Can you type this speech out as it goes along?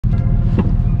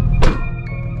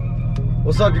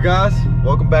What's up, you guys?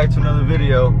 Welcome back to another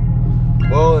video.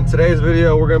 Well, in today's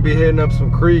video, we're gonna be hitting up some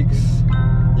creeks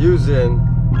using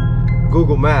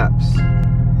Google Maps.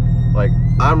 Like,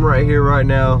 I'm right here right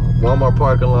now, Walmart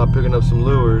parking lot, picking up some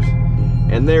lures,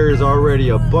 and there is already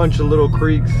a bunch of little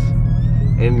creeks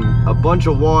and a bunch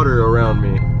of water around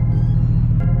me.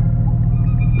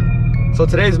 So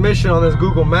today's mission on this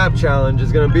Google Map challenge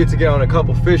is gonna be to get on a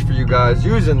couple fish for you guys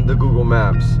using the Google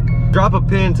Maps. Drop a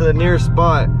pin to the nearest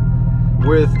spot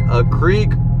with a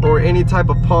creek or any type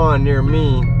of pond near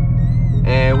me,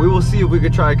 and we will see if we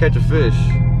could try to catch a fish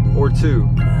or two,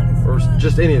 or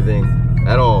just anything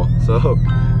at all. So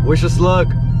wish us luck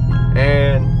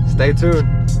and stay tuned.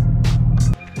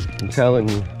 I'm telling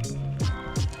you,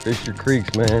 fish your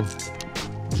creeks, man.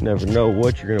 You never know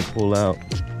what you're gonna pull out.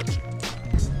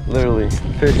 Literally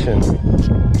fishing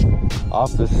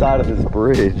off the side of this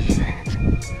bridge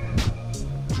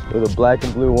with a black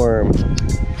and blue worm.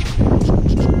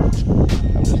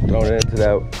 I'm just throwing it into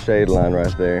that shade line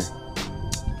right there.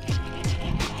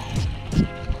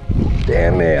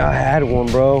 Damn it, I had one,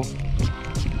 bro.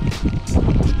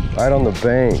 Right on the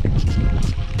bank.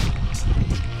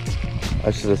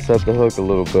 I should have set the hook a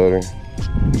little better.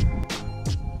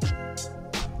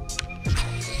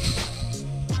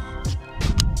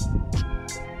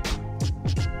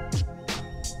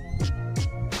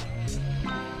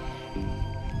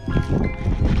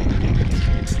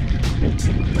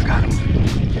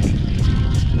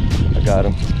 I got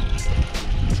him.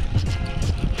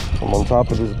 I'm on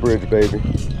top of this bridge, baby.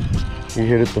 You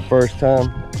hit it the first time.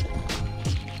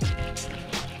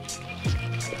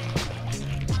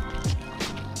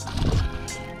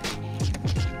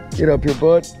 Get up here,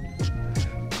 bud.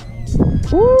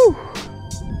 Woo!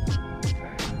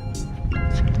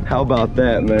 How about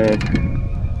that, man?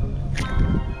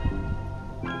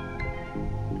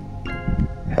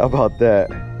 How about that?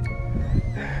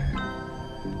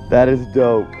 That is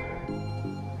dope.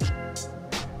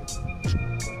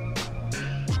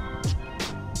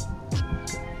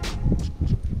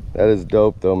 That is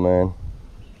dope though, man.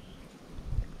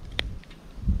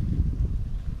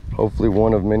 Hopefully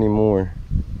one of many more.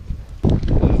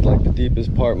 This is like the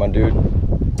deepest part, my dude.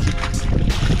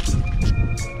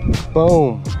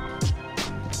 Boom.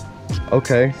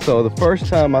 Okay, so the first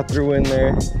time I threw in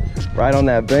there, right on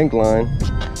that bank line,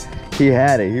 he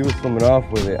had it. He was swimming off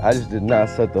with it. I just did not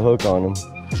set the hook on him.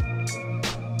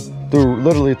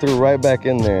 Literally threw right back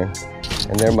in there,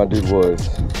 and there my dude was.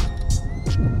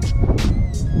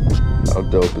 How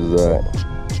dope is that?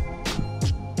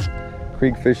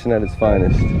 Creek fishing at its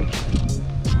finest.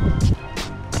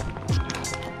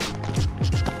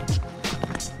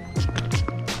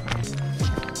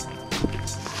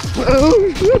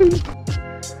 Oh, shit.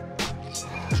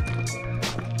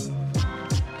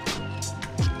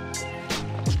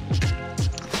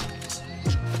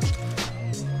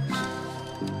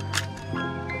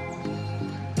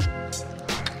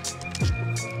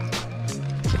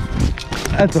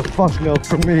 That's a fuck no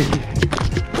for me.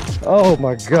 Oh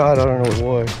my God, I don't know what it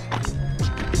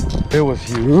was. It was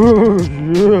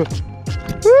huge.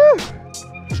 Yeah.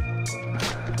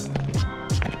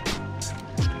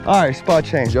 All right, spot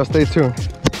change. Y'all stay tuned.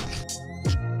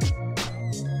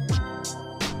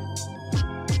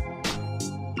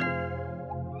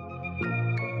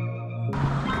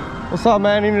 What's up,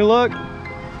 man? Any luck?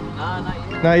 Nah, not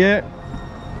yet. Not yet?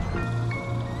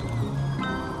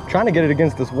 Trying to get it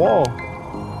against this wall.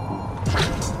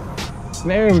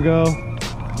 There we go. Hey,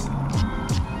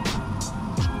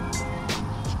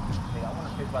 I want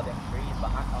to fish by them trees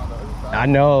behind on the other side. I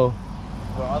know.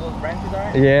 Where all those branches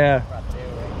are? Yeah. Right there,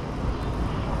 right?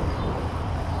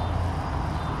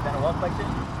 Is that a well collection?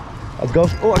 Let's go.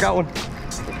 Oh, I got one.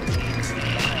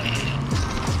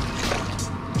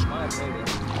 Come on, baby.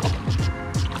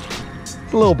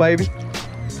 It's a little baby.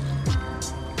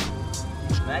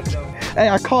 Snag though. Hey,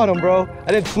 I caught him, bro.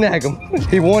 I didn't snag him.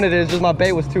 He wanted it, it's just my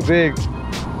bait was too big.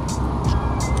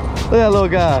 Look at that little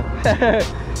guy.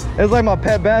 It's like my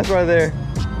pet bass right there.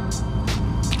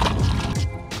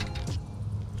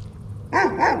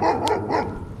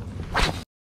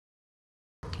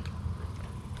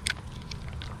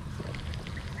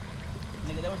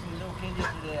 Nigga, there was some little kid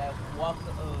yesterday that walked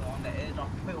on the edge on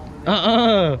the over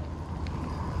there.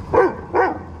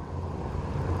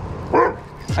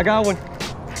 I got one.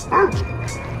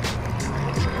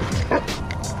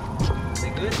 They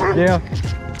good? Yeah.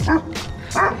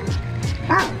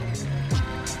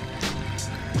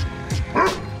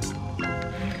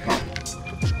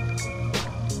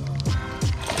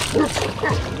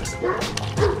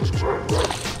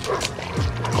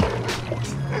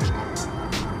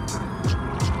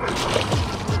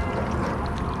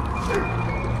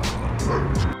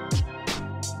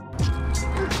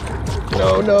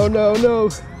 No, no, no, no.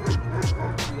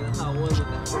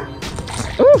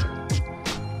 Ooh.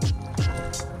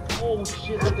 Oh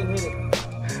shit, look and hit it.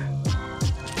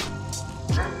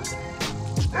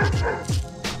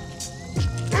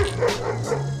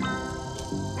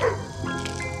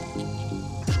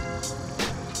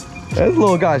 This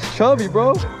little guy's chubby,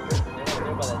 bro.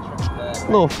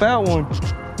 Little fat one.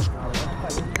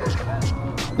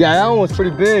 Yeah, that one was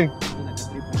pretty big.